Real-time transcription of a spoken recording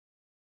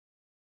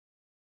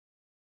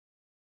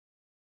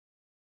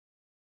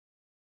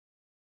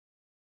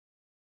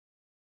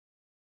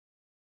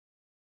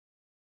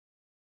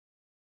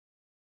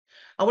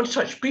I want to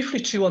touch briefly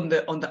too on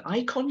the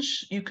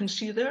icons you can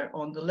see there.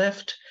 On the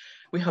left,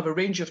 we have a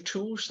range of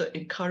tools that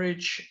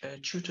encourage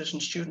tutors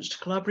and students to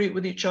collaborate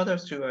with each other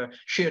through a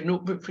shared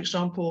notebook, for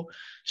example,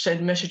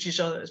 send messages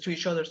to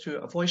each other through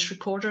a voice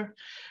recorder.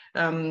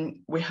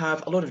 We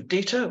have a lot of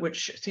data,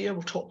 which Thea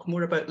will talk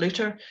more about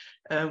later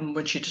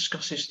when she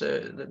discusses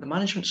the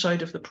management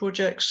side of the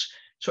projects.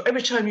 So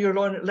every time your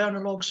learner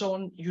logs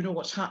on, you know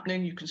what's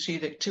happening. You can see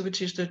the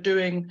activities they're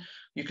doing.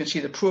 You can see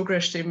the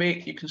progress they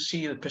make. You can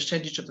see the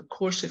percentage of the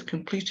course they've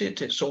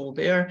completed. It's all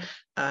there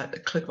at the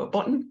click of a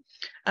button.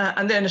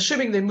 And then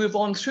assuming they move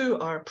on through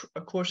our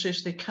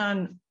courses, they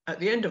can, at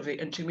the end of the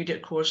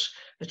intermediate course,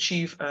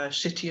 achieve a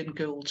City and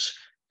Guilds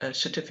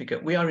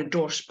certificate. We are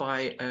endorsed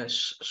by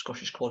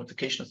Scottish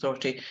Qualification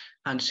Authority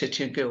and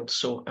City and Guilds.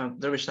 So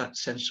there is that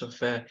sense of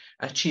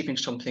achieving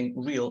something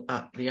real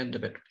at the end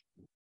of it.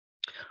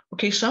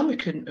 Okay, Sam, we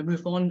can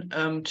move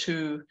on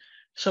to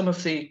some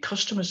of the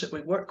customers that we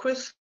work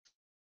with.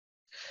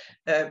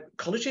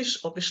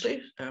 Colleges,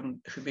 obviously,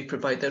 who may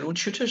provide their own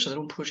tutors or their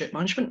own project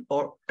management,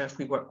 or if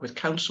we work with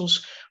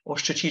councils or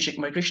strategic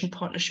migration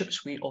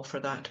partnerships, we offer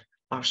that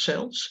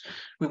ourselves.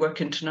 We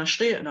work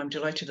internationally, and I'm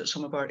delighted that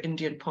some of our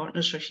Indian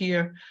partners are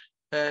here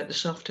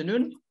this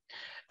afternoon.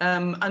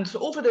 And so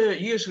over the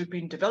years we've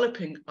been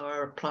developing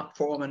our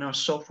platform and our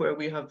software,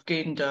 we have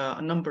gained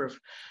a number of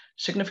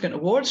significant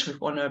awards. We've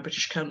won a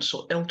British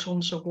Council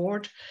Eltons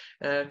Award,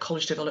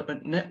 College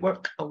Development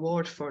Network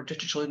Award for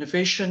Digital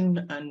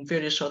Innovation, and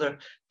various other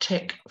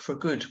tech for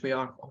good. We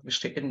are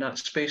obviously in that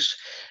space.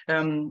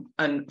 And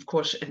of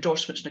course,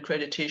 endorsements and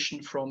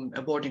accreditation from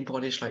awarding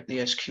bodies like the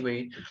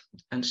SQA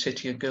and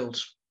City and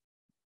Guilds.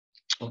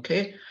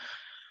 Okay.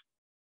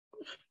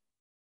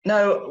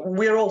 Now,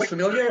 we're all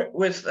familiar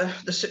with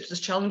the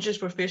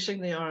challenges we're facing.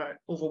 They are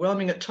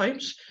overwhelming at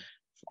times.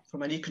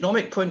 From an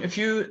economic point of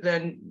view,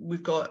 then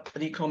we've got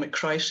an economic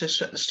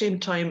crisis at the same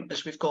time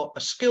as we've got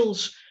a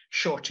skills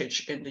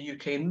shortage in the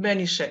UK.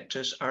 Many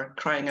sectors are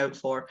crying out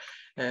for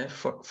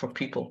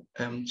people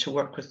to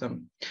work with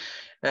them.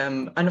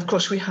 And of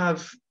course, we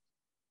have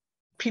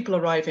people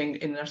arriving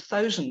in their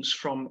thousands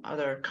from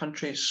other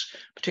countries,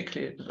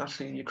 particularly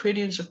Latvian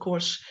Ukrainians, of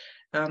course.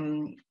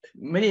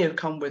 Many have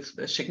come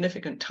with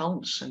significant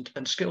talents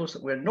and skills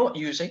that we're not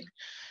using,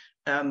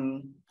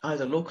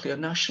 either locally or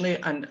nationally,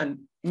 and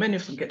many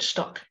of them get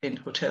stuck in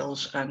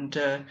hotels and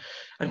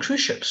cruise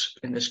ships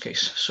in this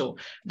case. So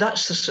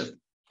that's the sort of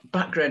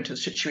background to the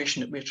situation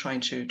that we're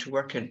trying to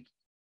work in.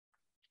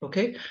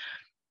 Okay.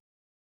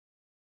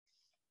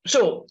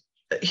 So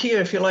here,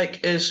 if you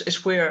like,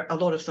 is where a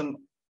lot of them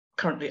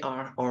currently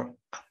are or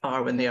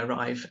are when they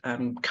arrive.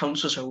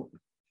 Councils are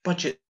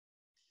budget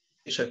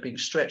are being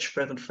stretched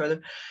further and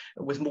further,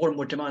 with more and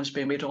more demands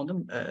being made on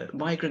them.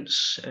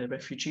 Migrants,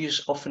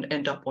 refugees often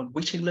end up on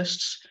waiting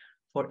lists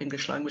for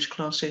English language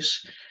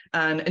classes.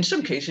 And in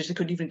some cases, they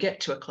couldn't even get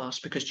to a class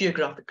because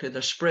geographically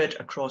they're spread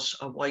across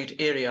a wide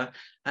area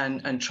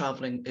and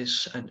traveling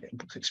is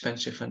both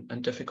expensive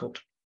and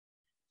difficult.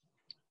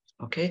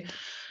 Okay.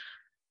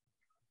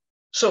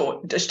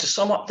 So just to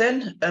sum up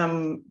then,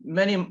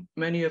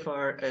 many of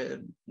our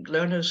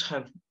learners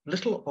have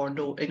little or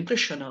no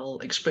English, and I'll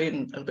explain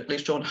a little bit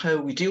later on how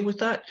we deal with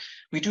that.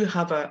 We do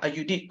have a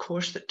unique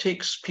course that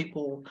takes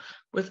people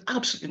with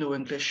absolutely no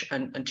English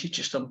and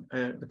teaches them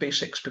the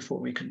basics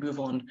before we can move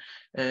on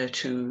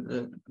to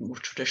the more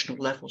traditional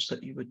levels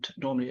that you would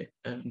normally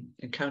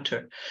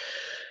encounter.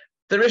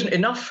 There isn't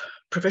enough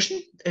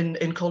provision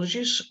in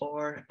colleges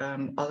or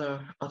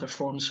other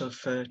forms of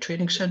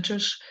training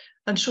centres.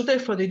 And so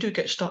therefore they do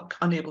get stuck,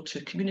 unable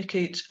to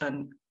communicate,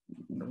 and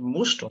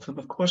most of them,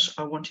 of course,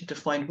 are wanting to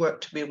find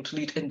work to be able to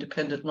lead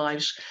independent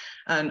lives.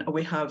 And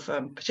we have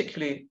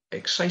particularly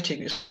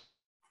exciting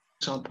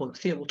example that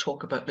Thea will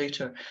talk about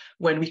later,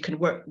 when we can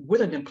work with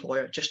an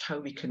employer, just how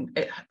we can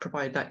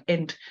provide that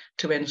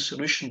end-to-end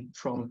solution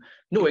from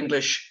no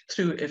English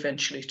through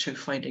eventually to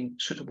finding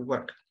suitable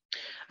work.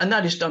 And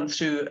that is done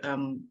through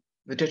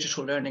the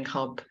Digital Learning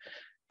Hub,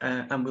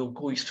 and we'll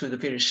go through the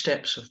various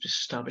steps of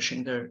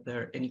establishing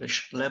their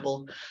English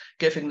level,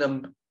 giving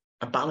them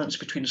a balance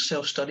between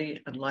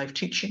self-study and live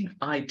teaching,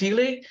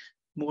 ideally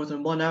more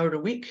than 1 hour a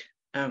week.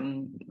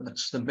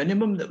 That's the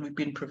minimum that we've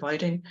been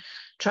providing,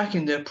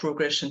 tracking their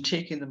progress and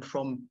taking them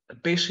from a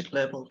basic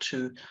level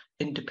to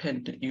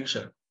independent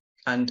user,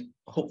 and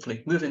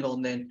hopefully moving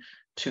on then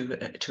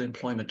to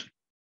employment.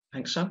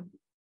 Thanks, Sam.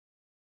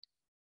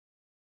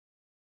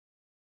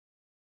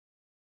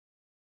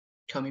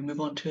 Can we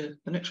move on to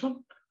the next one?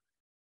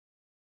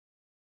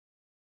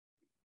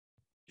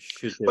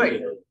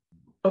 Right.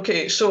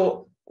 Okay,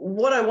 so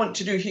what I want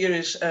to do here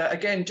is,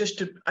 again, just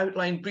to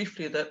outline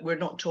briefly that we're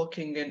not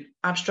talking in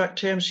abstract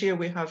terms here.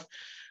 We have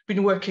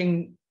been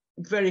working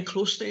very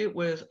closely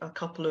with a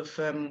couple of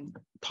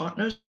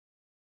partners.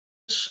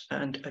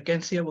 And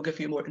again, Thea will give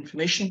you more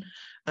information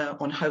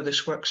on how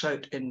this works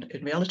out in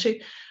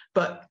reality.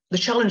 But the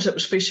challenge that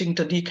was facing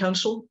Dundee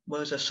Council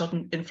was a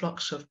sudden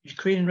influx of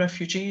Ukrainian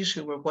refugees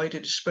who were widely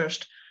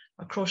dispersed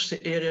across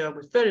the area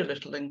with very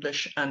little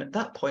English, and at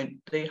that point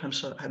they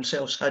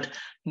themselves had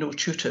no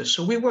tutors.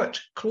 So we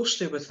worked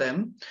closely with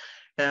them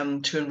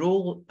to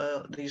enrol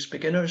these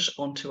beginners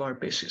onto our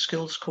basic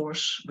skills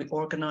course. We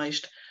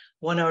organised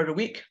 1 hour a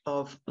week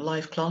of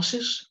live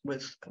classes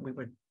we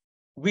were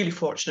really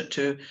fortunate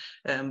to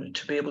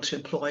be able to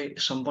employ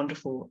some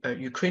wonderful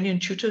Ukrainian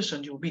tutors,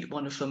 and you'll meet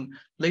one of them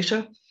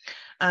later.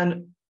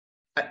 And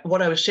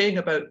what I was saying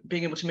about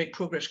being able to make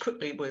progress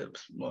quickly, with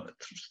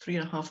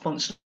 3.5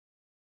 months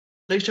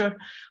later,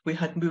 we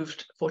had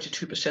moved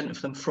 42%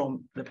 of them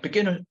from the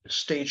beginner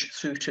stage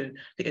through to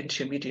the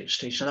intermediate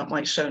stage. Now that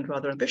might sound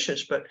rather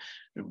ambitious, but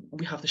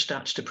we have the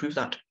stats to prove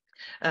that.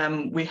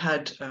 We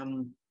had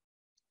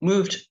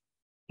moved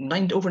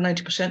over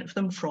 90% of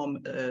them from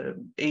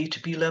A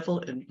to B level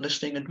in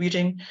listening and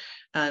reading,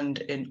 and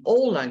in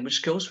all language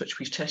skills, which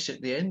we tested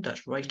at the end,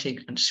 that's writing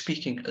and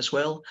speaking as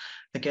well.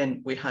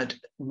 Again, we had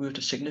moved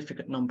a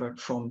significant number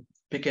from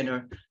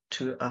beginner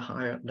to a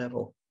higher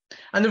level.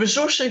 And the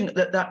resourcing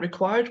that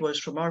required was,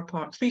 from our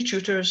part, 3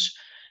 tutors,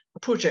 a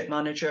project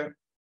manager,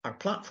 our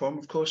platform,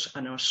 of course,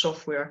 and our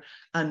software.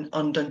 And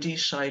on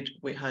Dundee's side,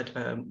 we had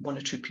 1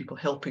 or 2 people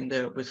helping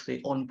there with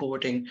the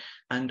onboarding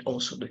and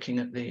also looking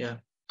at the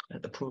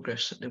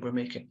progress that they were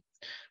making.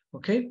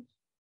 Okay.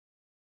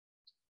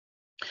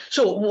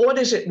 So what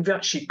is it we've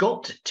actually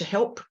got to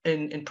help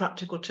in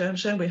practical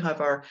terms? Then we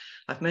have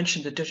I've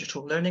mentioned the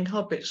digital learning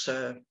hub. It's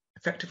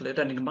effectively a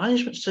learning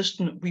management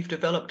system we've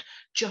developed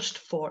just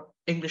for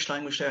English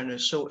language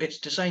learners. So it's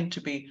designed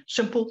to be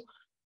simple,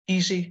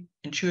 easy,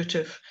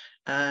 intuitive,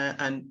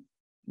 and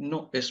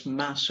not this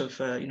massive,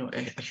 a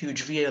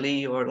huge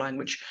VLE or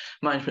language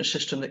management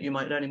system that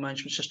learning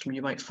management system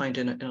you might find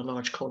in a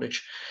large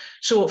college.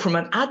 So from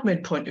an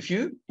admin point of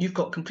view, you've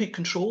got complete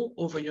control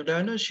over your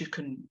learners. You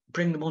can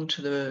bring them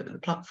onto the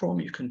platform.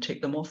 You can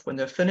take them off when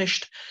they're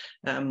finished,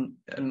 and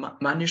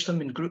manage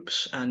them in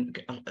groups and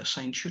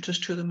assign tutors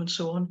to them and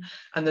so on.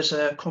 And there's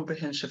a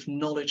comprehensive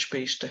knowledge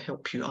base to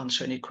help you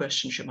answer any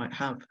questions you might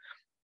have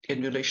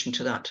in relation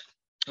to that.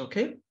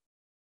 Okay.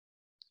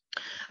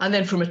 And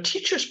then from a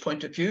teacher's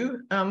point of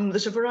view,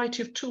 there's a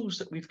variety of tools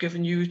that we've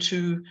given you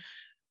to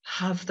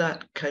have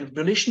that kind of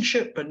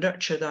relationship and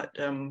nurture that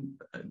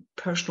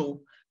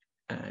personal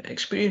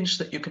experience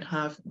that you can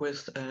have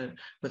with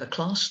a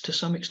class to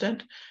some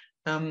extent.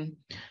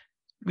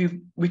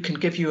 We can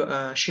give you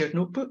a shared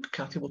notebook.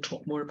 Kathy will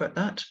talk more about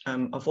that,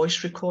 a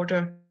voice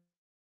recorder,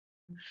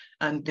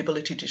 and the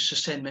ability to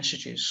send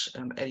messages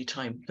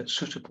anytime that's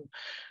suitable.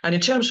 And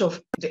in terms of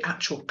the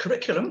actual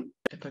curriculum,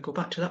 if I go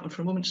back to that one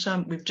for a moment,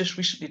 Sam, we've just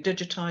recently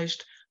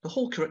digitized the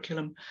whole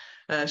curriculum.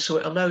 So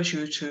it allows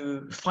you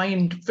to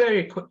find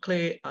very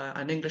quickly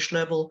an English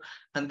level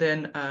and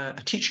then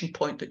a teaching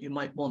point that you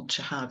might want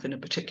to have in a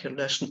particular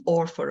lesson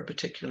or for a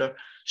particular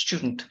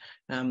student.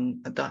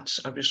 And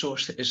that's a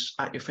resource that is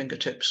at your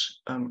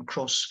fingertips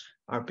across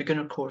our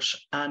beginner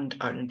course and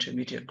our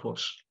intermediate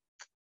course.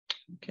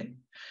 Okay.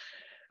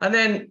 And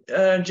then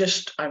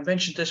I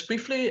mentioned this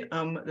briefly,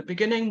 at the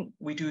beginning,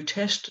 we do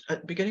test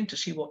at the beginning to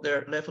see what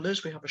their level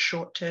is. We have a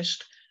short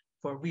test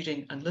for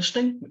reading and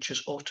listening, which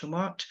is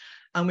auto-marked.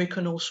 And we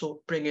can also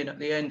bring in at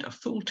the end a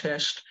full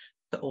test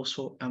that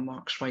also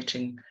marks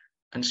writing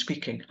and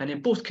speaking. And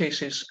in both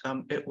cases,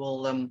 it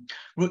will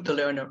route the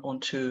learner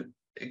onto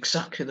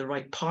exactly the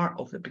right part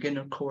of the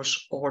beginner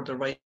course or the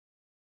right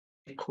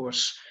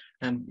course,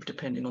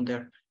 depending on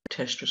their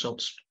test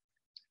results.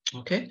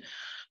 Okay.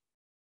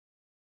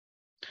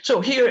 So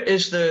here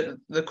is the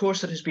course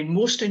that has been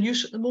most in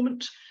use at the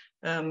moment.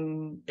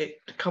 It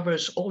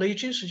covers all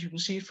ages, as you can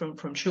see,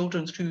 from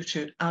children through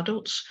to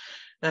adults.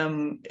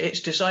 It's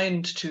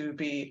designed to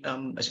be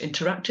as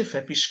interactive.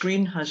 Every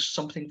screen has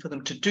something for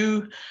them to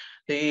do.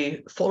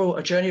 They follow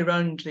a journey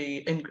around the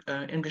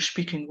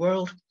English-speaking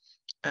world,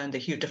 and they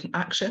hear different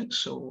accents,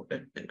 so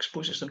it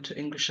exposes them to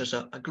English as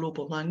a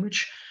global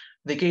language.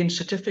 They gain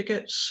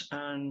certificates,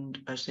 and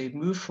as they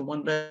move from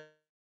one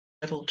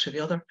level to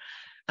the other,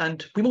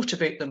 and we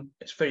motivate them.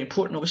 It's very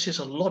important. Obviously,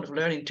 there's a lot of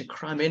learning to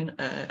cram in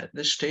at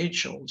this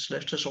stage, all the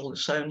letters, all the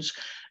sounds,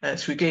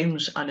 through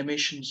games,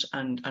 animations,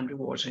 and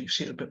rewards. And you'll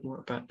see a bit more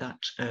about that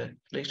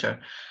later.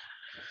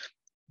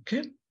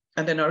 Okay.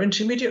 And then our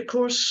intermediate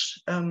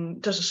course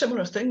does a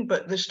similar thing,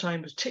 but this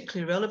time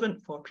particularly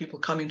relevant for people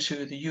coming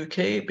to the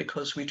UK,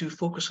 because we do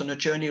focus on a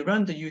journey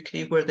around the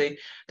UK where they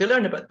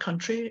learn about the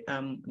country,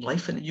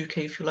 life in the UK,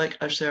 if you like,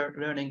 as they're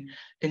learning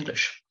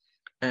English.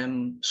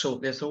 So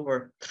there's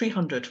over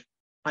 300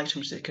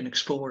 items they can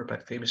explore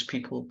about famous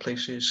people,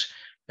 places,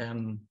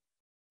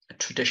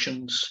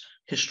 traditions,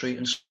 history,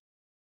 and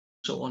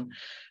so on.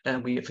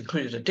 And we have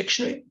included a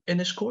dictionary in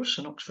this course,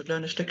 an Oxford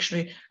Learners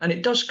Dictionary, and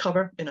it does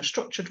cover in a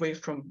structured way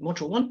from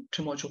Module 1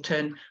 to Module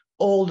 10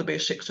 all the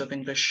basics of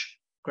English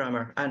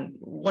grammar. And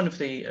one of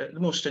the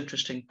most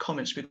interesting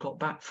comments we got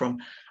back from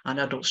an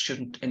adult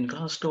student in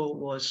Glasgow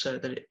was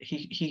that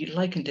he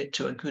likened it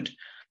to a good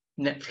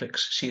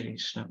Netflix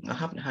series. Now, I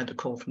haven't had a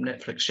call from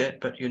Netflix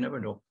yet, but you never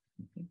know.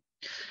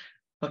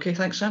 Okay,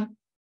 thanks, Sam.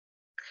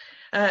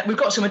 We've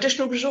got some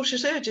additional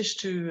resources there just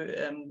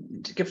to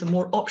give them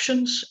more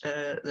options.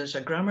 There's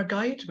a grammar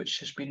guide, which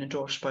has been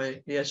endorsed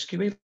by the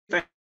SQA.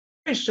 Very,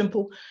 very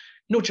simple,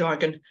 no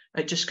jargon.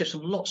 It just gives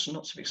them lots and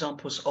lots of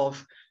examples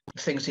of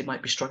things they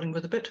might be struggling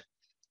with a bit.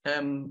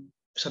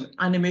 Some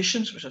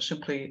animations, which are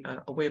simply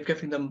a way of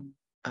giving them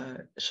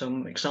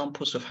some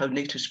examples of how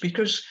native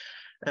speakers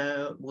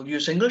will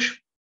use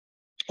English,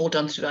 all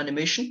done through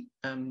animation.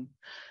 And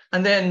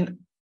then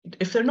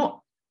if they're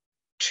not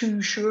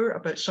too sure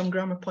about some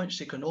grammar points,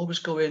 they can always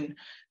go in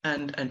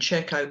and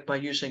check out by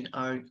using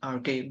our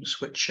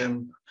games, which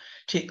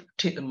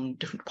take them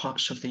different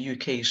parts of the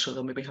UK. So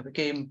they'll maybe have a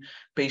game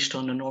based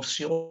on the North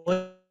Sea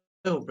oil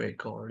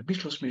rig, or the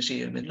Beatles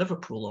Museum in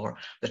Liverpool, or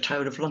the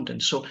Tower of London.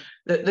 So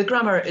the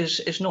grammar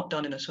is not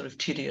done in a sort of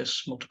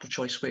tedious multiple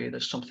choice way.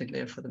 There's something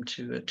there for them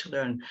to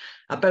learn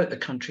about the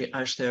country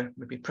as they're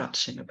maybe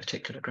practicing a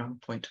particular grammar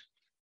point.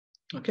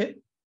 Okay.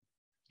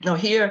 Now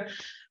here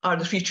are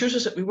the 3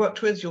 tutors that we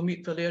worked with. You'll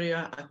meet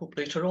Valeria, I hope,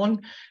 later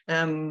on.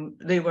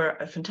 They were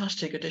a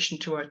fantastic addition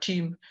to our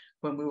team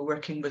when we were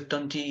working with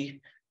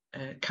Dundee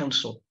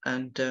Council,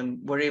 and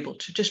were able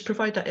to just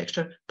provide that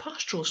extra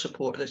pastoral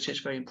support that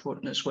is very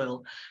important as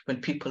well when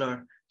people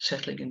are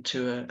settling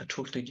into a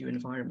totally new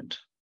environment.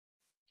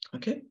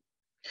 Okay.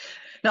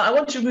 Now I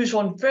want to move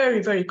on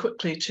very, very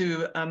quickly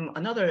to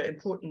another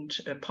important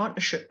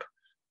partnership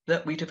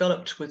that we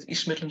developed with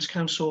East Midlands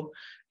Council,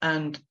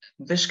 and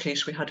in this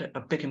case we had a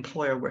big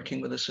employer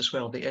working with us as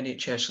well, the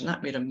NHS, and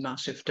that made a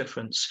massive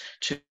difference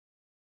to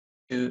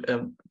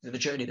the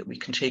journey that we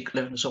can take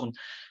learners on.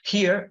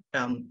 Here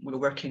we were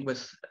working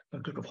with a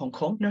group of Hong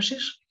Kong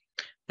nurses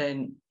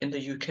in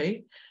the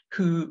UK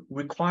who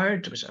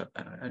required, it was a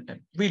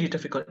really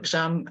difficult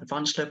exam,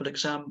 advanced level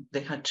exam, they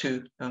had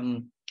to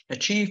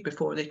achieve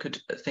before they could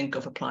think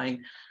of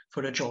applying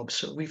for a job.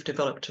 So we've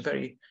developed a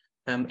very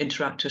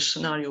interactive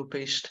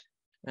scenario-based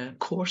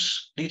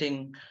course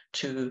leading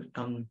to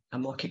a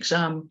mock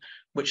exam,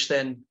 which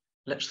then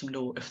lets them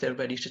know if they're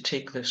ready to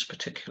take this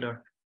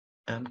particular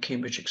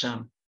Cambridge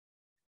exam.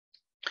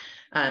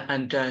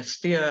 And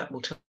Thea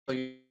will tell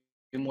you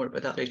more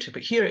about that later,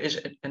 but here is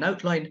an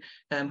outline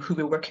who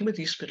we're working with,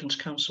 East Midlands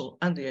Council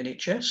and the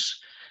NHS.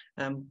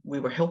 We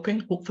were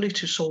helping, hopefully,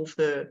 to solve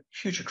the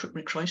huge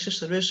recruitment crisis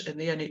there is in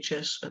the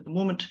NHS at the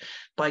moment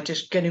by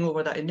just getting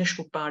over that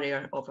initial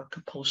barrier of a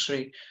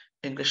compulsory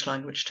English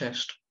language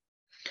test.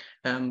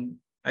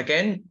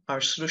 Again,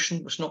 our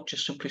solution was not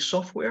just simply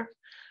software,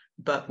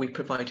 but we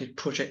provided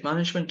project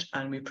management,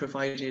 and we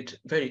provided,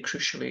 very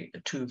crucially,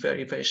 2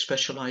 very, very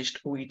specialised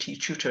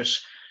OET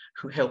tutors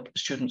who help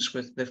students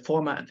with the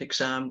format of the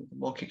exam, the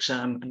mock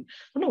exam,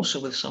 and also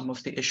with some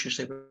of the issues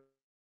they were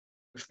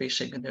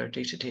facing in their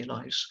day-to-day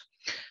lives.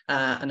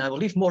 And I will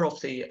leave more of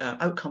the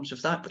outcomes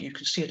of that, but you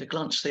can see at a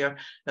glance there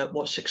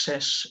what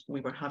success we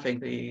were having.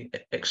 The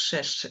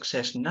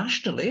success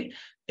nationally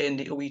in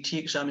the OET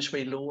exam is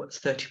very low at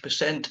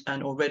 30%,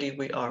 and already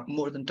we are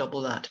more than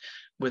double that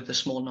with the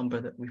small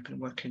number that we've been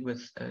working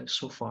with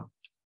so far.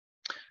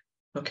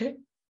 Okay.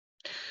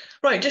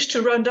 Right, just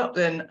to round up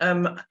then,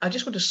 I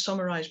just want to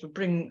summarise, we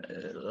bring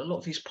a lot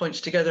of these points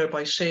together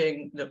by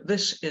saying that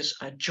this is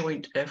a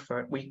joint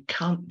effort. We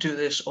can't do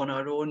this on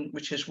our own,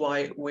 which is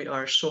why we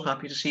are so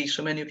happy to see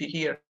so many of you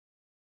here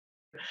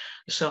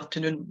this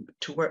afternoon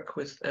to work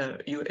with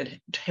you and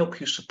to help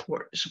you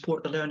support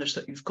the learners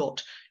that you've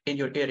got in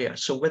your area.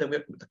 So whether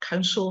we're with the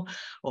council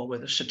or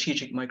with a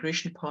strategic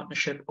migration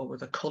partnership or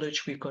with a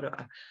college, we've got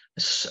a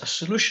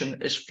solution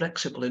that is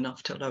flexible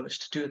enough to allow us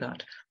to do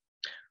that.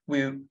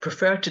 We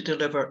prefer to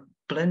deliver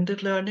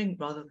blended learning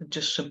rather than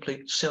just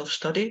simply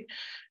self-study.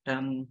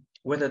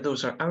 Whether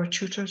those are our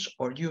tutors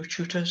or your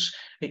tutors,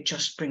 it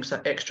just brings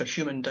that extra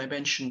human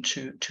dimension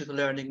to the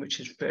learning, which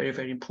is very,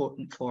 very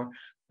important for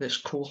this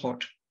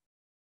cohort.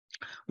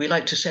 We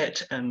like to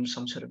set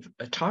some sort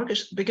of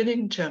targets at the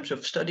beginning in terms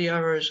of study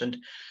hours and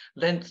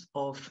length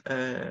of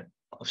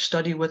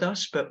study with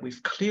us, but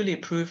we've clearly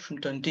proved from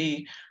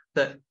Dundee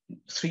that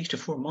 3 to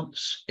 4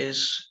 months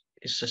is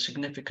a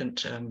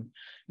significant,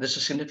 there's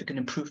a significant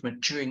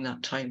improvement during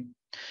that time.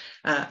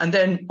 And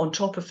then on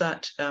top of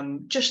that,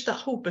 just that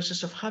whole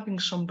business of having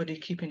somebody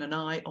keeping an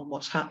eye on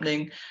what's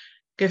happening,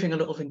 giving a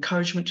little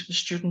encouragement to the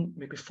student,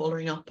 maybe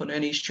following up on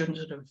any students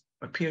that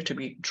appear to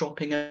be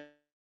dropping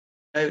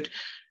out.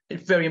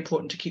 It's very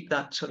important to keep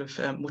that sort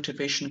of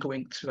motivation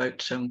going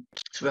throughout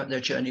their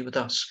journey with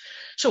us.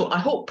 So I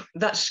hope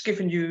that's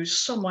given you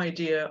some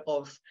idea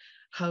of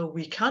how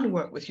we can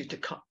work with you to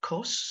cut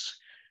costs,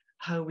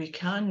 how we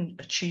can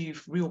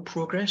achieve real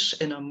progress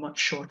in a much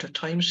shorter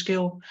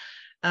timescale,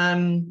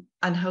 and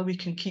how we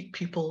can keep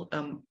people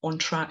on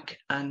track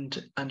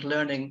and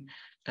learning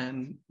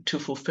to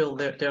fulfill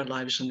their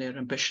lives and their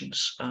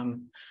ambitions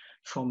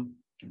from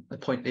the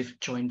point they've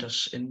joined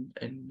us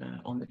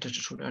on the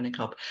Digital Learning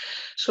Hub.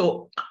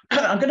 So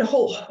I'm going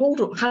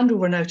to hand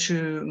over now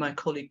to my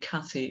colleague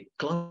Kathy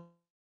Glover,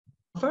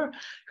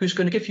 who's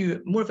going to give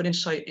you more of an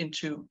insight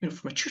into,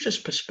 from a tutor's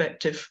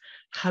perspective,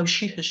 how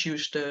she has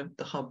used the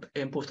hub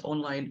in both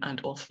online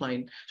and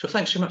offline. So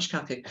thanks so much,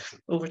 Kathy.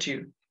 Over to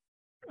you.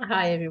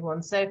 Hi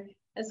everyone. So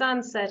as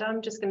Anne said,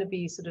 I'm just going to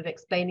be sort of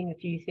explaining a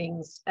few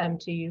things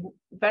to you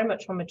very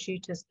much from a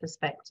tutor's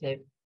perspective.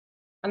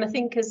 And I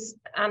think, as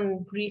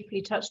Anne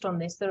briefly touched on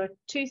this, there are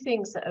two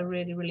things that are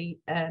really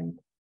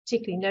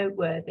particularly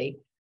noteworthy.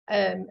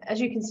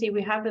 As you can see,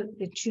 we have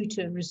the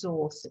tutor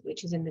resource,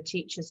 which is in the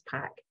teacher's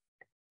pack.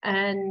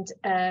 And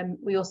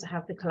we also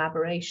have the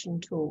collaboration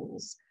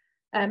tools.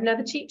 Now,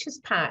 the teacher's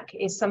pack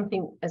is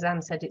something, as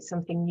Anne said, it's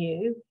something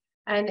new.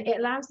 And it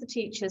allows the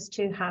teachers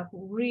to have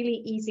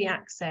really easy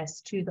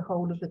access to the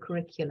whole of the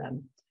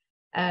curriculum.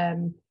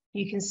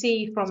 You can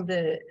see from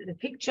the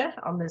picture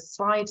on the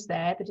slides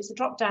there that it's a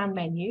drop-down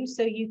menu.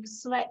 So you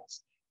select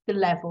the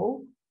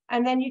level,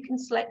 and then you can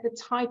select the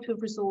type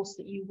of resource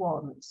that you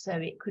want. So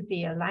it could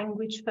be a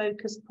language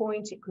focus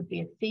point, it could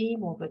be a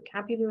theme or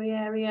vocabulary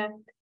area,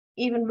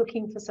 even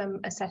looking for some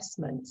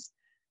assessments.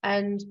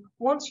 And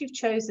once you've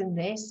chosen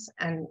this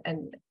and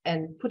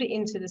put it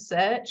into the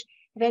search,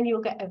 then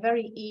you'll get a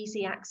very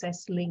easy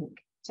access link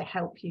to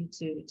help you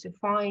to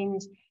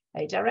find.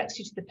 It directs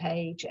you to the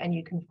page, and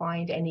you can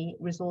find any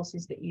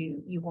resources that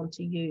you want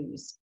to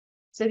use.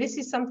 So this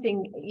is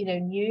something, you know,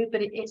 new,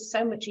 but it's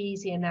so much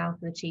easier now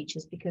for the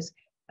teachers, because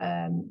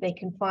they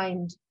can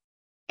find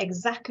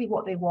exactly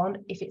what they want,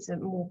 if it's a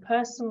more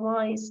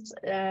personalized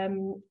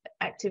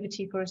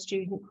activity for a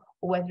student,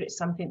 or whether it's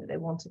something that they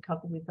want to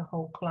cover with the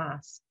whole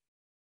class.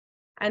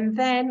 And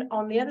then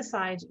on the other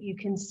side, you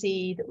can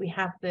see that we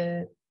have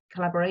the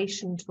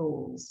collaboration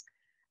tools.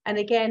 And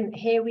again,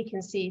 here we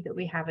can see that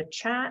we have a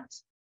chat,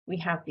 we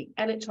have the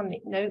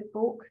electronic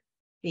notebook,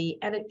 the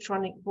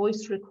electronic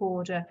voice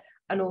recorder,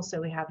 and also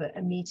we have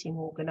a meeting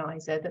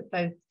organizer that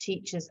both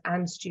teachers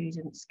and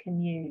students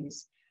can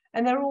use.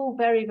 And they're all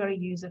very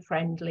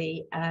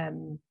user-friendly.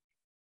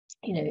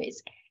 You know,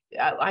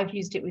 I've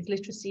used it with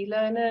literacy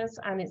learners,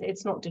 and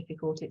it's not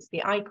difficult. It's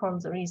the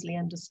icons are easily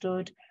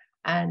understood,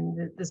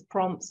 and there's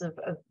prompts of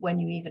when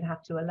you even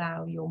have to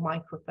allow your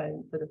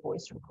microphone for the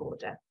voice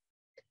recorder.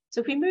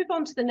 So if we move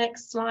on to the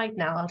next slide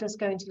now, I'll just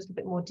go into a little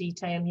bit more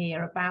detail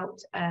here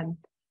about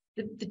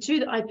the two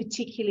that I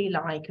particularly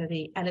like are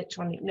the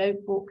electronic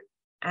notebook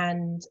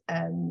and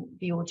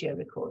the audio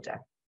recorder.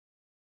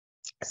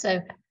 So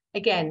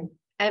again,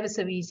 ever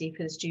so easy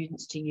for the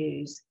students to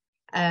use.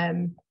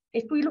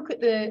 If we look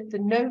at the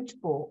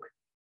notebook,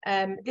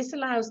 this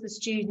allows the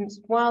students,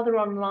 while they're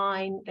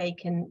online, they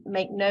can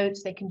make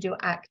notes, they can do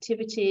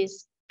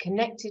activities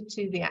connected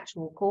to the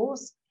actual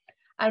course.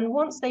 And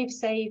once they've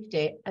saved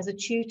it, as a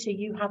tutor,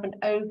 you have an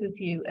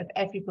overview of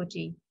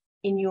everybody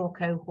in your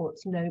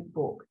cohort's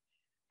notebook.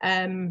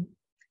 Then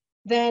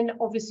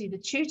obviously the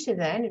tutor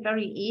then,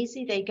 very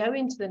easy, they go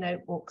into the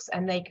notebooks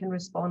and they can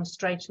respond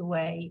straight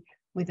away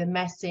with a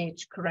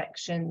message,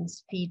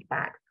 corrections,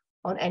 feedback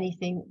on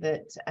anything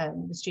that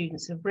the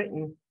students have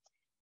written.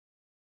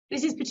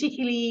 This is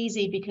particularly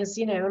easy because,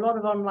 you know, a lot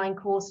of online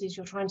courses,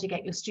 you're trying to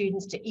get your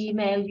students to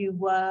email you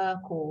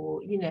work,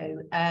 or, you know,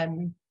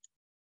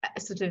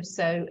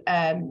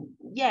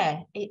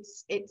 yeah,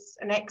 it's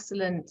an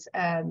excellent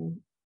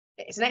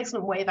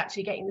way of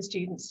actually getting the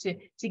students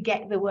to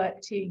get the work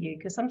to you,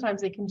 because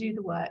sometimes they can do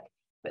the work,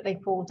 but they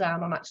fall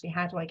down on actually,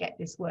 how do I get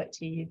this work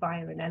to you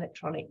via an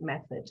electronic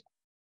method?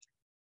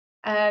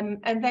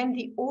 And then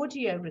the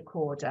audio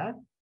recorder,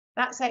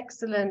 that's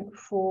excellent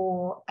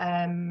for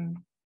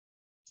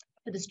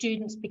the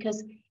students,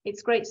 because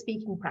it's great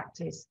speaking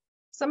practice.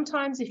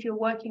 Sometimes if you're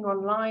working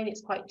online,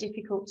 it's quite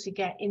difficult to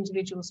get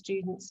individual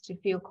students to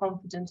feel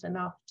confident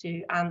enough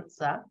to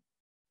answer.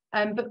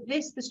 But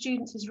the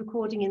students is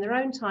recording in their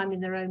own time, in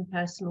their own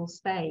personal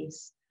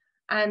space.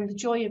 And the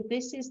joy of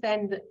this is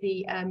then that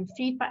the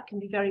feedback can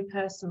be very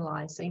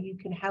personalized. So you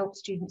can help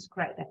students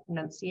correct their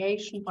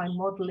pronunciation by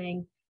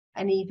modeling,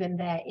 and even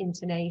their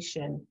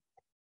intonation.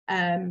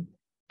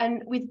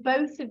 And with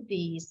both of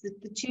these,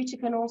 the tutor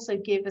can also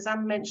give, as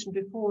Anne mentioned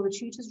before, the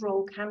tutor's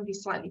role can be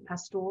slightly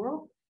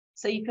pastoral.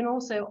 So you can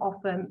also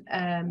offer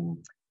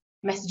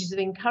messages of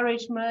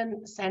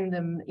encouragement, send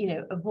them, you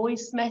know, a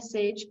voice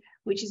message,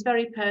 which is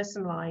very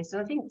personalized.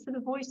 And I think for the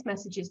voice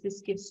messages,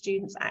 this gives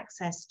students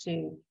access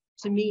to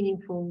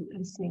meaningful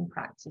listening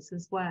practice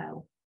as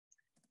well.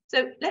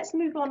 So let's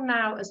move on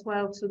now as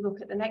well to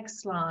look at the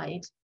next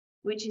slide,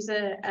 which is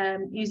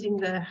using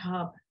the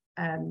hub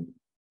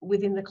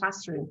within the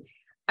classroom.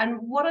 And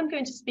what I'm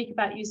going to speak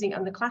about using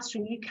on the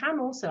classroom, you can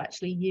also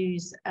actually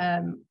use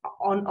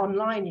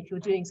online if you're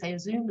doing, say, a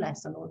Zoom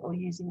lesson or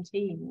using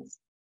Teams.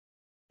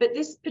 But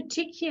this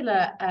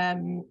particular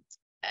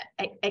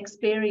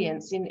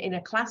experience in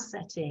a class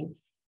setting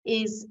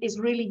is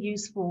really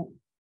useful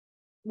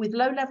with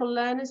low-level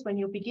learners. When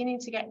you're beginning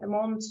to get them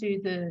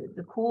onto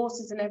the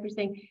courses and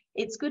everything,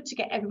 it's good to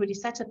get everybody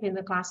set up in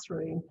the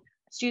classroom.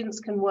 Students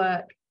can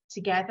work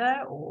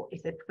together, or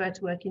if they prefer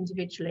to work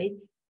individually.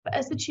 But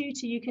as the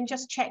tutor, you can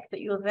just check that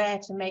you're there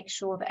to make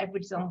sure that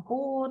everybody's on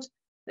board,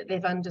 that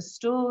they've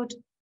understood.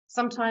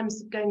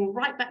 Sometimes going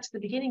right back to the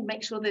beginning,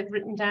 make sure they've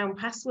written down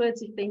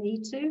passwords if they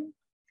need to.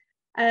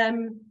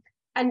 And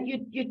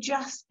you're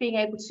just being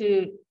able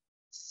to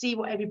see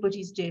what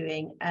everybody's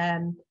doing.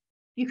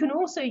 You can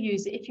also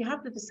use it if you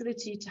have the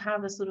facility to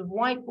have a sort of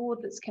whiteboard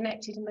that's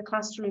connected in the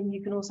classroom.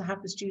 You can also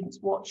have the students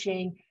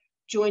watching,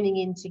 joining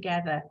in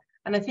together.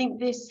 And I think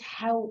this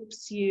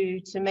helps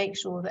you to make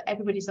sure that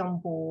everybody's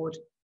on board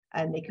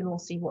and they can all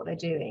see what they're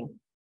doing.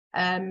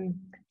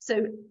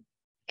 So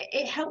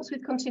it helps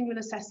with continual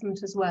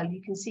assessment as well.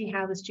 You can see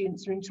how the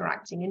students are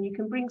interacting, and you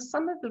can bring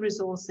some of the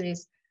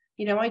resources.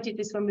 You know, I did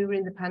this when we were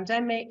in the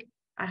pandemic.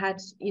 I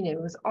had, you know,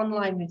 it was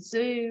online with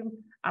Zoom,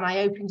 and I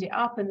opened it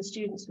up and the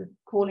students were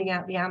calling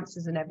out the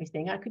answers and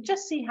everything. I could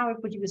just see how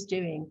everybody was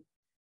doing.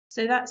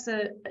 So that's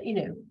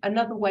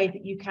another way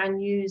that you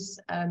can use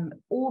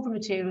all the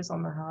materials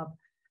on the hub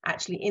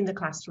actually in the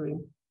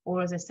classroom,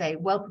 or as I say,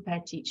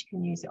 well-prepared teacher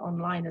can use it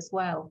online as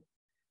well.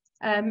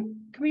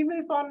 Can we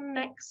move on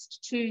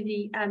next to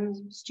the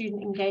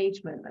student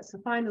engagement? That's the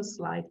final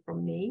slide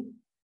from me.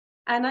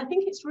 And I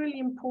think it's really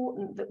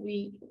important that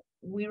we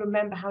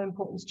remember how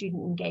important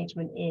student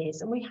engagement is,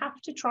 and we have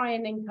to try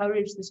and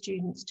encourage the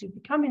students to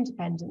become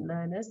independent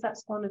learners.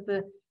 That's one of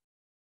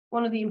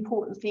the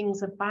important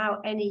things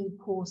about any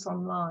course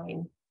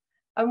online.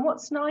 And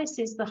what's nice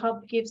is the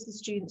hub gives the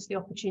students the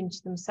opportunity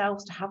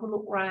themselves to have a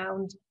look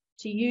around,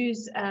 to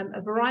use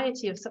a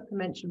variety of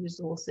supplementary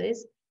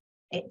resources.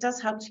 It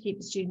does help to keep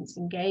the students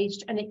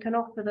engaged, and it can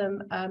offer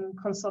them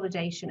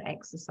consolidation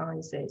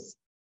exercises.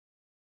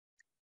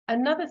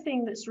 Another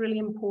thing that's really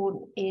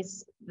important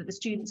is that the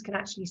students can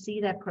actually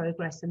see their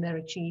progress and their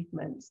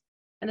achievements.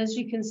 And as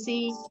you can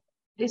see,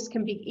 this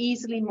can be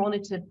easily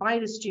monitored by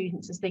the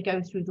students as they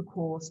go through the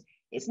course.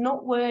 It's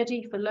not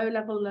wordy for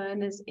low-level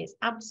learners. It's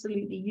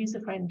absolutely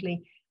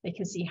user-friendly. They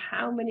can see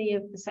how many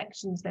of the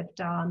sections they've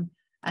done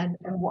and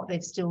what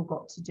they've still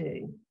got to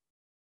do.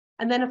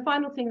 And then a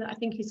final thing that I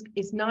think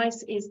is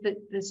nice is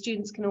that the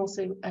students can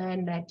also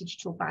earn their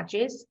digital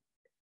badges,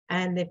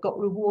 and they've got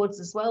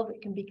rewards as well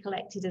that can be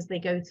collected as they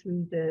go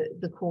through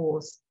the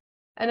course.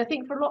 And I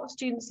think for a lot of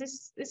students,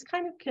 this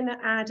kind of can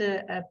add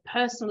a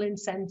personal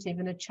incentive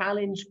and a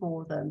challenge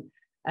for them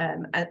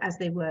as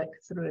they work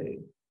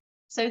through.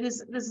 So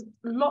there's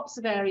lots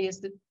of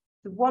areas. The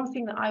one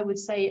thing that I would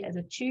say as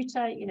a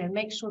tutor, you know,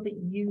 make sure that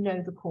you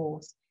know the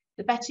course.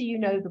 The better you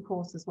know the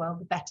course as well,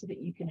 the better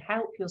that you can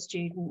help your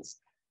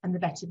students and the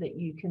better that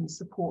you can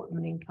support them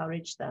and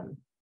encourage them.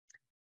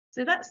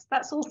 So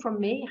that's all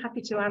from me.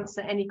 Happy to answer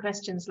any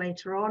questions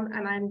later on,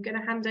 and I'm going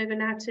to hand over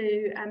now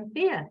to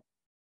Thea.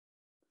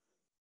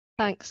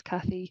 Thanks,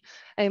 Kathy.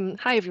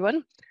 Hi,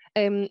 everyone.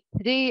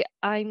 Today,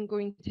 I'm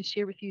going to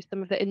share with you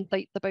some of the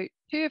insights about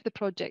two of the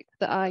projects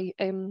that I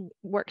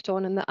worked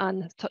on and that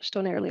Anne has touched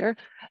on earlier.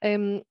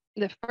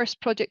 The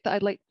first project that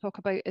I'd like to talk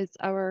about is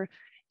our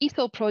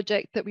ESOL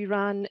project that we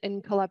ran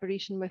in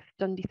collaboration with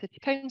Dundee City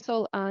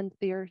Council and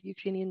their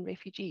Ukrainian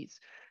refugees.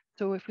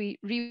 So if we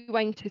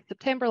rewind to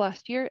September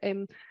last year,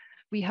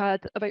 we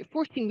had about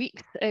 14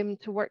 weeks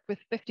to work with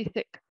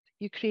 56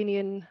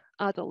 Ukrainian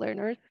adult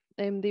learners.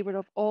 They were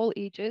of all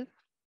ages.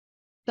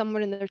 Some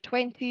were in their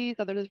 20s,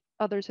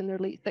 others in their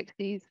late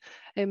 60s,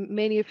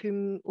 many of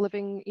whom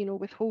living, you know,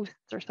 with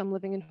hosts, or some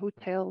living in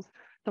hotels,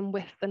 some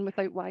with and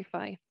without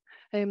Wi-Fi.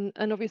 And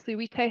obviously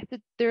we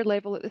tested their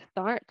level at the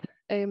start,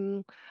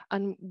 and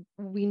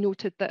we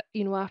noted that,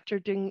 you know, after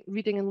doing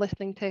reading and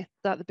listening tests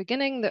at the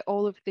beginning, that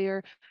all of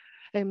their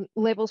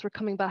levels were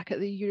coming back at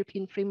the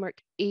European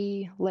Framework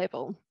A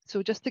level.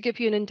 So just to give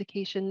you an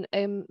indication,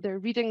 their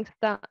reading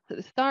stats at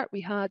the start,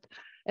 we had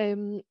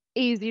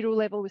A0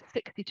 level was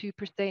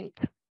 62%.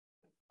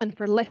 And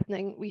for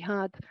listening, we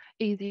had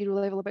A0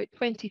 level about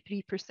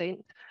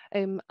 23%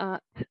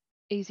 at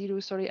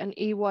A0, sorry, and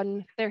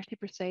A1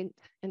 30%,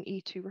 and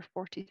A2 were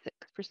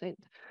 46%.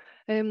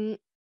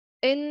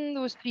 In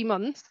those 3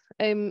 months,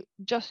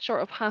 just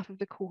short of half of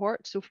the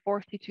cohort, so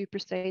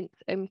 42%,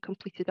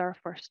 completed our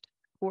first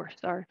course,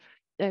 our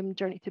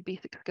Journey to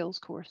Basic Skills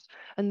course,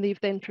 and they've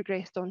then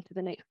progressed on to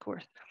the next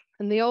course.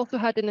 And they also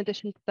had, in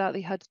addition to that,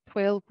 they had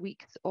 12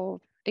 weeks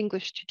of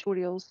English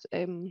tutorials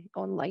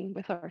online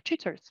with our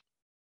tutors.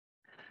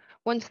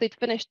 Once they'd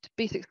finished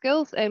basic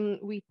skills,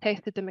 we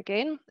tested them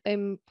again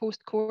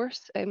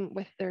post-course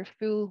with their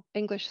full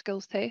English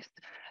skills test.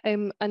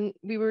 And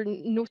we were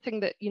noting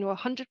that, you know,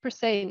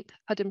 100%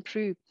 had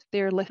improved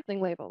their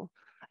listening level,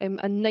 and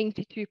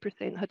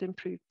 92% had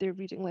improved their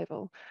reading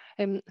level.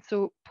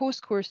 So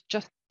post-course,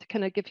 just to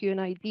kind of give you an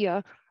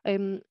idea,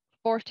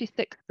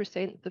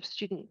 46% of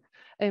students,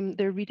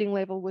 their reading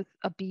level was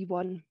a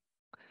B1,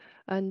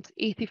 and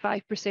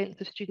 85%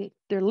 of students,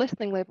 their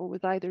listening level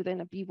was either then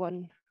a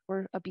B1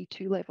 or a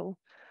B2 level.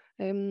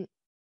 In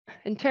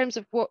terms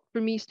of what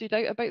for me stood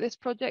out about this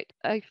project,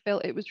 I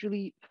felt it was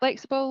really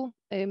flexible,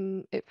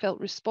 it felt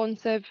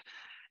responsive,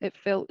 it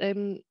felt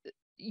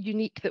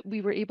unique that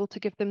we were able to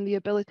give them the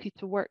ability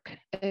to work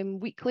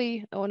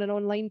weekly on an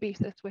online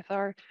basis with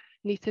our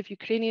native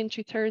Ukrainian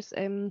tutors.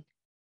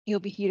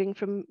 You'll be hearing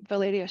from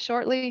Valeria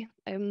shortly,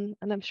 and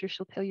I'm sure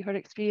she'll tell you her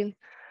experience.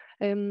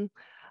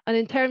 And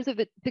in terms of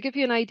to give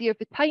you an idea of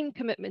the time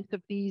commitment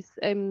of these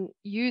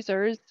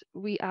users,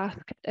 we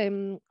asked,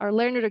 our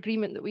learner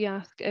agreement that we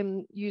ask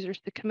users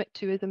to commit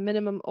to is a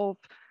minimum of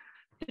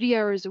 3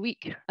 hours a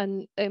week,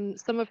 and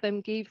some of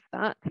them gave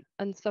that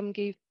and some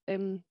gave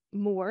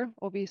more,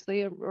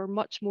 obviously, or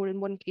much more in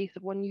one case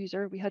of one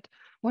user. We had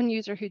one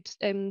user who'd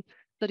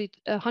studied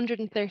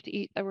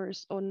 138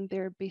 hours on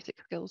their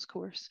basic skills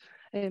course,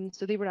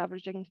 so they were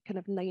averaging kind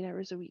of 9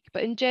 hours a week.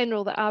 But in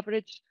general, the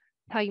average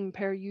time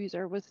per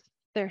user was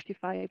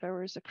 35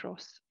 hours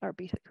across our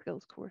basic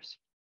skills course.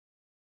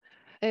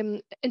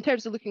 In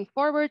terms of looking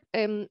forward,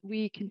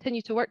 we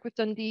continue to work with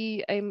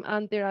Dundee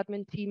and their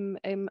admin team,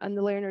 and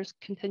the learners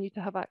continue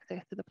to have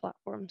access to the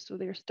platform. So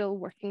they're still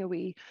working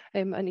away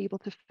and able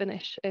to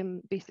finish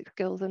basic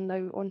skills and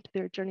now onto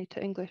their Journey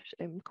to English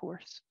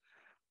course.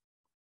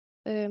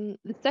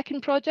 The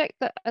second project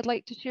that I'd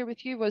like to share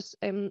with you was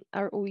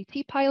our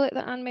OET pilot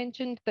that Anne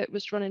mentioned, that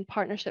was run in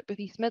partnership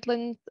with East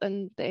Midlands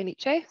and the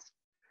NHS.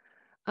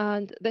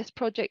 And this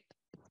project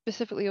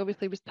specifically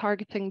obviously was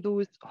targeting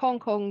those Hong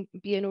Kong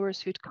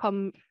BNOers who'd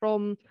come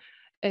from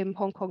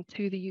Hong Kong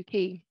to the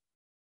UK.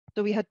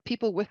 So we had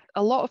people with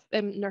a lot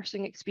of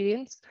nursing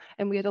experience,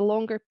 and we had a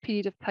longer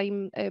period of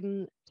time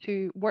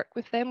to work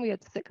with them. We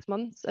had 6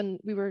 months,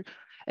 and we were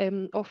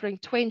offering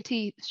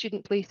 20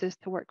 student places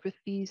to work with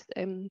these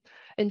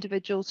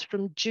individuals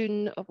from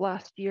June of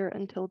last year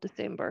until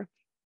December.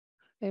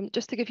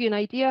 Just to give you an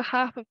idea,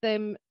 half of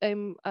them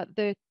at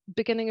the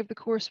beginning of the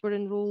course were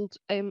enrolled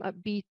at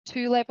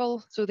B2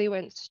 level, so they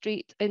went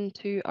straight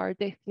into our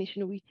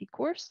Destination OET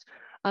course,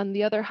 and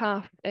the other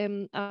half,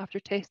 after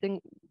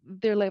testing,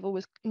 their level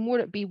was more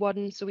at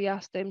B1, so we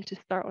asked them to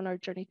start on our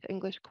Journey to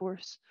English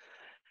course.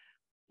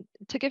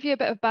 To give you a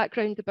bit of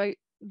background about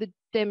the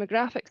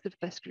demographics of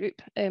this group,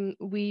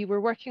 we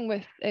were working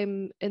with,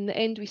 in the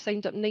end, we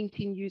signed up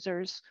 19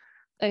 users,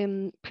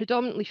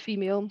 predominantly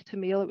female to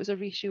male. It was a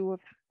ratio of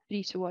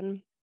 3 to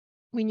 1.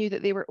 We knew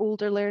that they were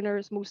older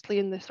learners, mostly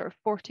in the sort of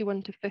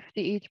 41 to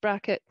 50 age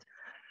bracket.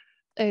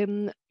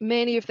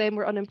 Many of them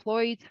were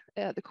unemployed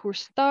at the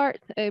course start,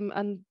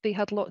 and they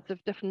had lots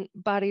of different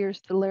barriers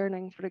to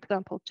learning, for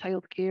example,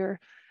 childcare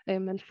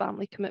and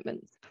family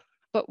commitments.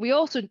 But we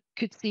also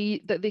could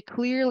see that they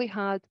clearly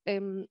had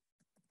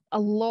a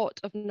lot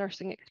of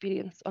nursing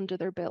experience under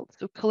their belt.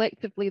 So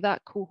collectively,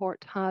 that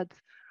cohort had,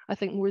 I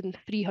think, more than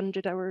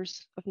 300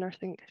 hours of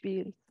nursing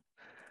experience.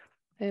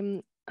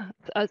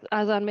 As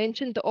Anne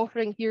mentioned, the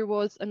offering here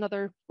was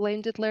another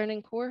blended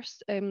learning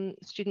course.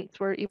 Students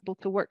were able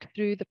to work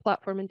through the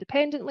platform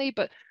independently,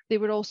 but they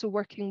were also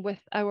working with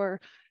our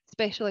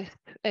specialist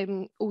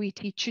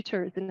OET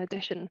tutors in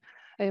addition.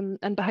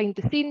 And behind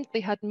the scenes,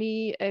 they had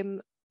me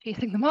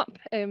chasing them up,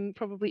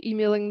 probably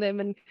emailing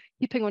them and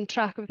keeping on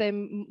track of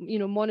them, you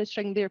know,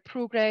 monitoring their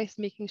progress,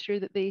 making sure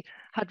that they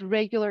had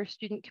regular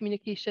student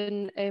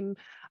communication, and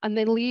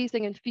then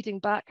liaising and feeding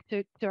back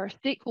to our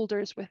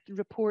stakeholders with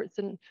reports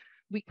and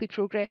weekly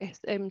progress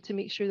to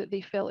make sure that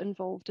they felt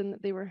involved and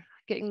that they were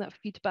getting that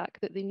feedback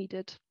that they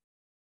needed.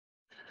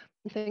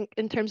 I think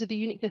in terms of the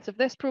uniqueness of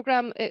this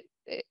programme,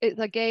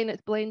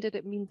 it's blended.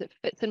 It means it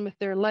fits in with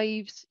their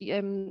lives.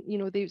 You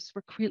know, these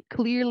were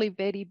clearly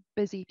very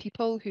busy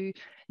people who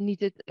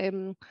needed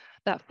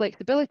that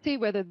flexibility,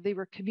 whether they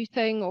were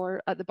commuting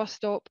or at the bus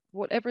stop,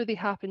 whatever they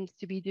happened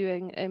to be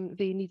doing,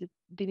 they needed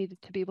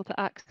to be able to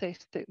access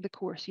the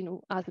course, you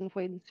know, as and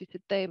when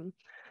suited them.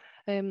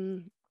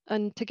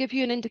 And to give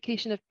you an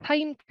indication of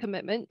time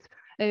commitment,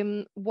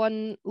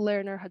 one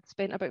learner had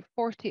spent about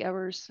 40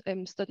 hours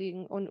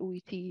studying on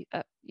OET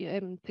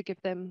to give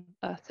them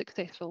a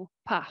successful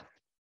pass.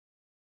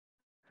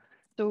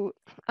 So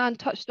Anne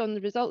touched on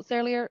the results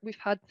earlier. We've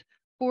had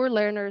 4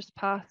 learners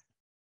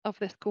of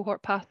this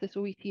cohort pass this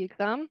OET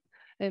exam.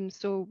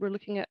 So we're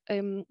looking at,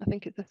 I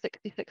think it's a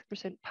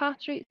 66%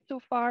 pass rate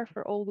so far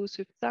for all those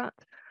who've sat.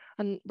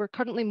 And we're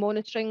currently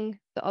monitoring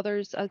the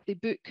others as they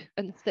book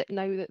and sit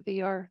now that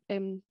they are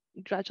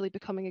gradually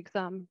becoming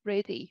exam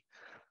ready.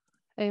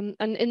 And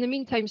in the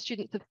meantime,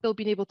 students have still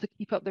been able to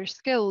keep up their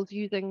skills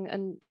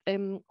using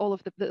all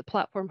of the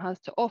platform has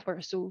to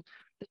offer. So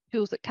the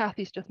tools that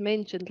Kathy's just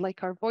mentioned,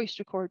 like our voice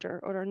recorder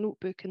or our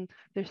notebook, and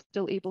they're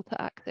still able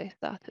to access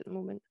that at the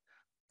moment.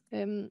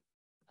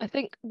 I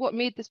think what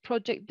made this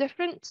project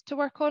different to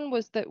work on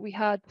was that we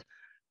had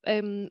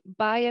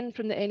buy-in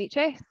from the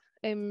NHS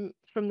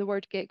from the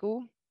word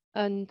get-go,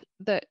 and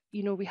that,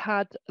 you know, we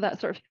had that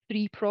sort of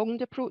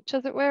 3-pronged approach,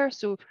 as it were.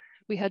 So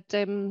we had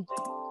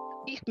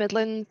East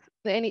Midlands,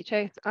 the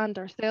NHS and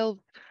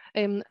ourselves,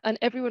 and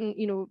everyone,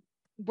 you know,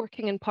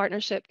 working in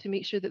partnership to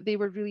make sure that they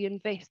were really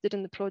invested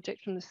in the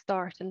project from the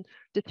start and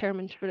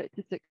determined for it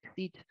to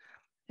succeed.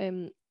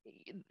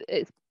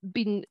 It's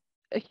been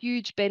a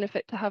huge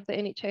benefit to have the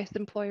NHS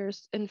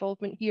employers'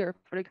 involvement here,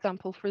 for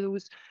example, for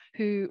those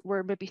who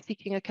were maybe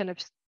seeking a kind of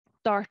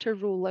starter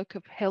role, like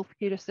of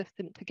healthcare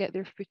assistant, to get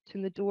their foot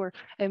in the door.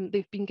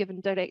 They've been given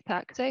direct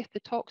access to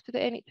talk to the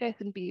NHS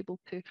and be able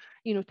to,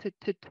 you know,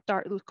 to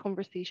start those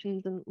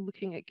conversations and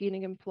looking at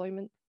gaining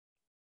employment.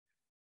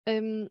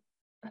 I'd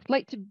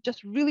like to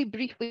just really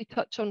briefly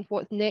touch on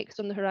what's next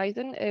on the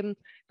horizon.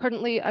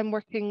 Currently, I'm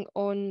working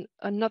on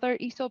another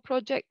ESOL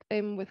project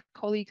with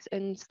colleagues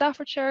in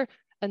Staffordshire,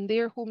 and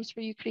their Homes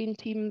for Ukraine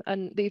team,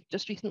 and they've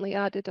just recently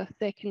added a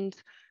second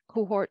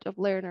cohort of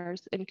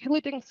learners,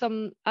 including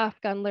some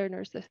Afghan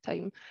learners this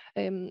time.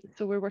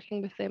 So we're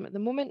working with them at the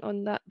moment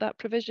on that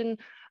provision.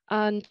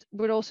 And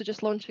we're also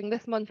just launching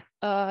this month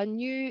a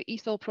new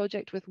ESOL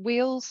project with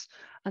Wales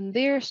and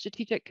their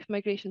strategic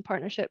migration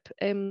partnership,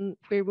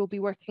 where we'll be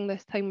working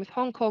this time with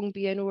Hong Kong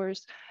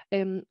BNOers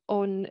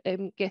on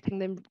getting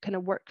them kind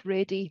of work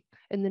ready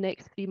in the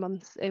next 3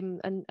 months,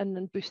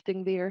 and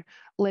boosting their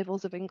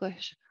levels of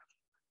English.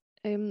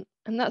 And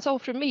that's all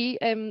from me.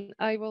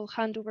 I will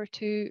hand over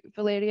to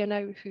Valeria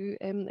now, who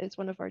is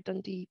one of our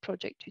Dundee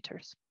project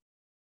tutors.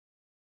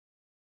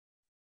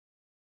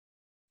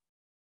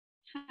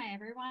 Hi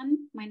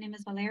everyone, my name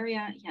is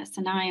Valeria. Yes,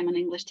 and I am an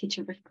English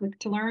teacher with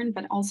Klik2learn,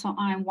 but also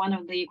I'm one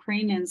of the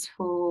Ukrainians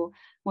who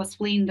was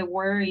fleeing the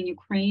war in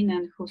Ukraine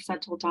and who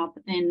settled up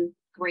in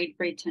Great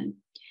Britain.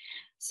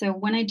 So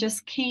when I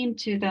just came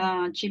to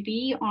the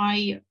GB,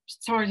 I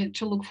started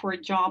to look for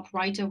a job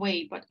right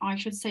away, but I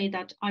should say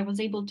that I was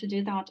able to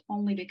do that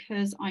only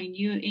because I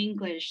knew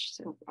English.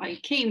 So I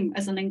came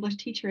as an English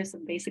teacher, so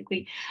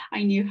basically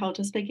I knew how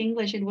to speak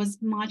English. It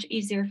was much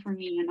easier for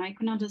me, and I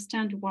can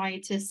understand why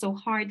it is so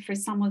hard for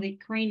some of the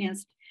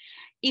Ukrainians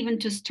even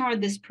to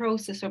start this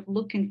process of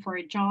looking for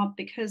a job,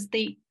 because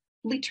they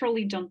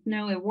literally don't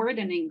know a word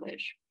in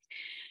English.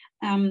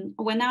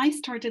 When I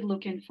started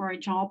looking for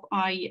a job,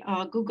 I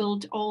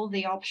Googled all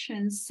the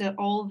options,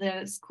 all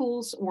the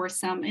schools or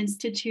some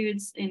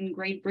institutes in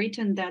Great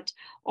Britain that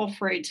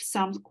offered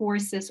some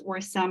courses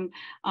or some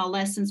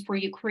lessons for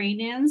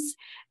Ukrainians.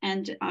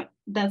 And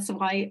that's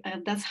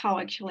how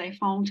actually I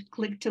found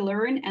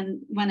Klik2learn.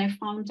 And when I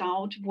found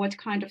out what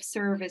kind of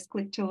service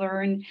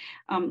Klik2learn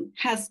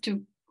has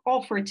to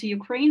offer to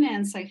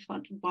Ukrainians, I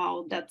thought,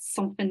 wow, that's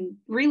something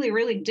really,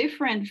 really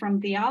different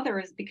from the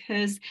others,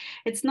 because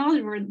it's not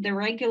the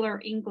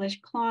regular English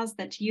class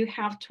that you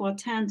have to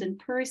attend in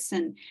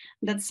person.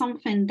 That's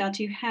something that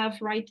you have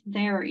right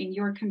there in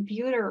your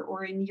computer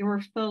or in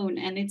your phone,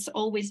 and it's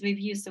always with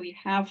you. So you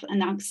have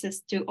an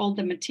access to all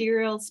the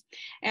materials.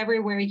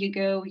 Everywhere you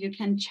go, you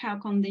can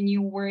check on the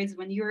new words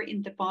when you're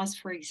in the bus,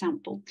 for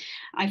example.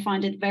 I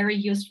find it very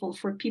useful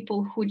for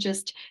people who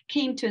just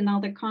came to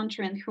another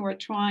country and who are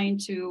trying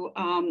to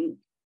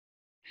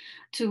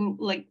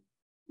like,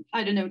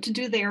 I don't know, to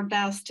do their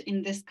best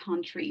in this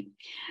country.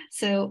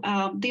 So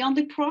the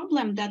only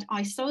problem that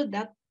I saw at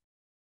that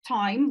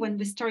time when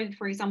we started,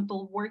 for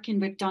example, working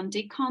with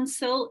Dundee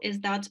Council, is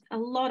that a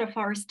lot of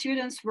our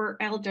students were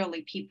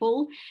elderly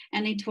people,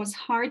 and it was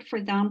hard for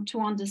them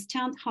to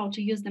understand how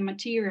to use the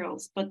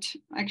materials. But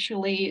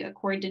actually,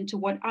 according to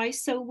what I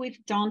saw with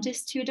Dundee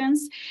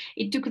students,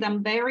 it took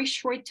them very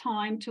short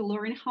time to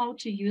learn how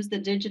to use the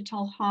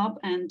digital hub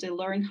and to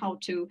learn how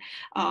to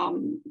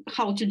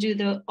do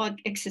the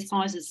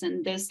exercises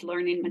in this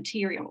learning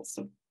material.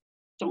 So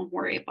don't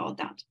worry about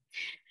that.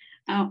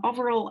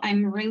 Overall,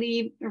 I'm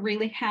really,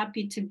 really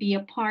happy to be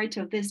a part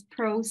of this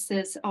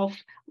process of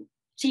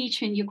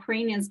teaching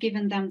Ukrainians,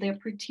 giving them the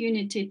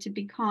opportunity to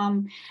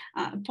become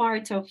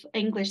part of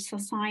English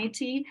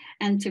society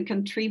and to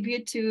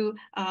contribute to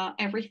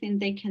everything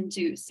they can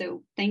do.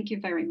 So thank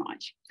you very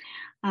much.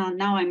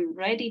 Now I'm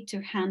ready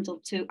to handle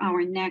to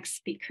our next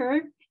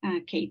speaker.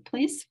 Kate,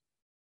 please.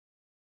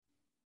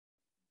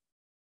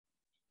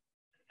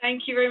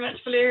 Thank you very much,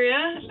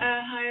 Valeria.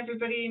 Hi,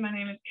 everybody. My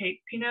name is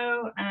Kate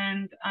Pino,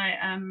 and I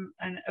am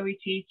an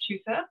OET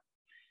tutor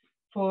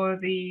for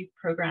the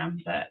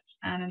program that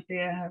Anne and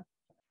Thea have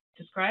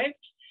described.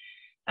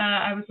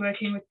 I was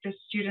working with the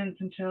students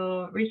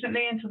until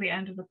recently, until the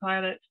end of the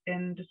pilot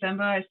in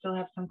December. I still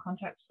have some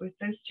contacts with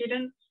those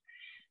students.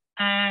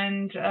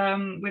 And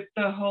with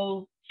the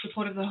whole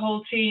support of the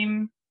whole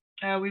team,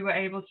 we were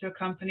able to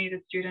accompany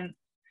the students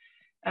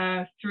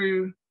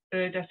through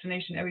the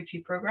Destination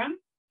OET program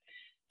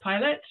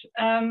pilot.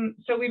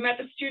 So we met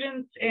the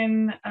students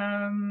in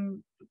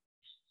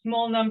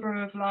small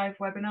number of live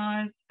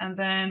webinars, and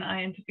then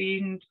I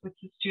intervened with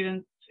the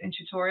students in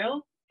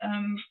tutorial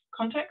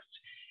context.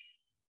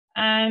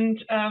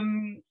 And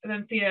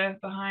then Thea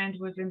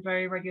behind was in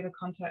very regular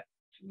contact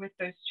with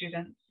those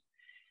students.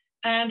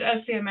 And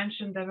as Thea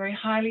mentioned, they're very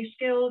highly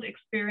skilled,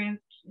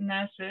 experienced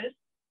nurses,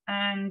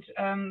 and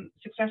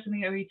success in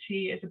the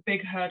OET is a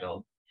big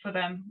hurdle for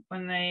them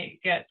when they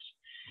get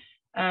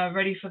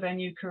ready for their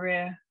new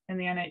career in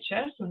the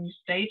NHS, or new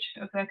stage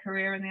of their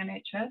career in the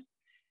NHS.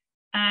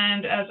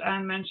 And as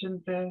Anne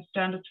mentioned, the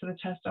standards for the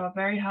test are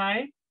very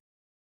high,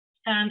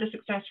 and the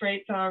success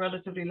rates are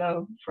relatively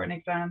low for an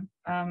exam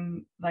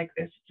like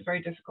this. It's a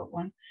very difficult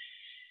one.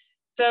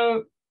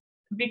 So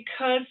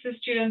because the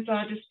students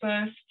are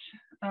dispersed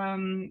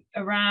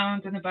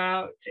around and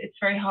about, it's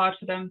very hard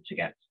for them to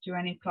get to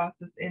any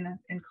classes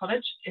in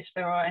college, if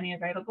there are any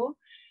available.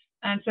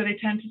 And so they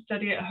tend to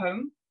study at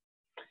home.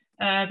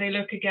 They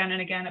look again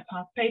and again at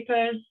past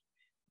papers,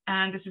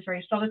 and this is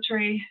very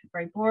solitary,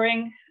 very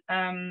boring,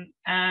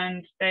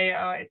 and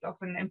it's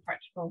often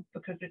impractical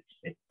because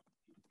it's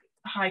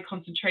high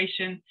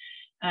concentration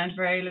and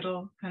very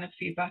little kind of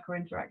feedback or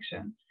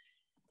interaction.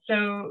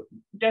 So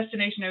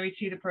Destination OET,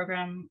 the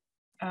program,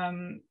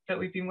 that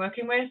we've been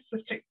working with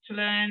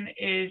Klik2learn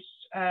is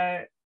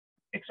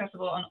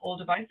accessible on all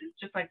devices,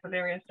 just like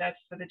Valeria said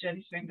for the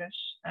Journey to English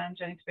and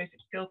Journey to Basic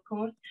Skills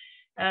course.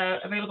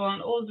 Available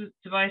on all the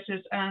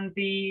devices, and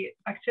the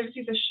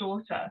activities are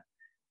shorter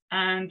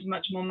and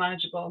much more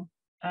manageable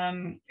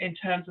in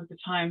terms of the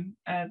time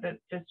that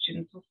the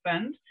students will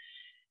spend.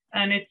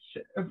 And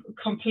it's a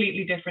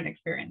completely different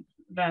experience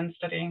than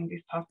studying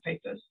these past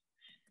papers.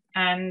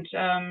 And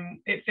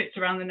it fits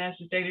around the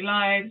nurses' daily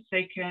lives.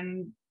 They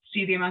can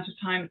see the amount of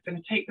time it's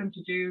going to take them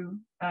to do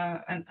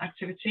an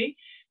activity.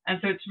 And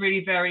so it's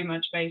really very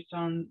much based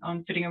on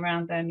fitting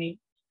around their needs.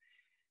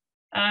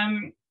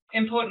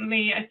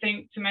 Importantly, I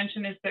think to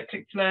mention is that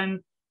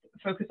Klik2learn's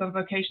focus on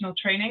vocational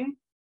training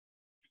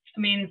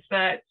means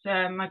that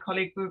my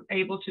colleagues were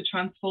able to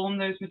transform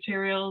those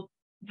materials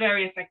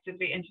very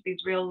effectively into these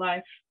real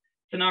life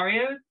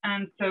scenarios.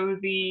 And so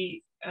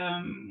the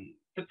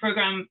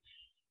program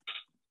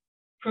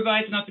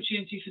provides an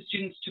opportunity for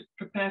students to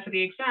prepare for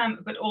the exam,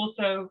 but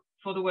also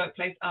for the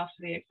workplace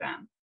after the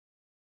exam.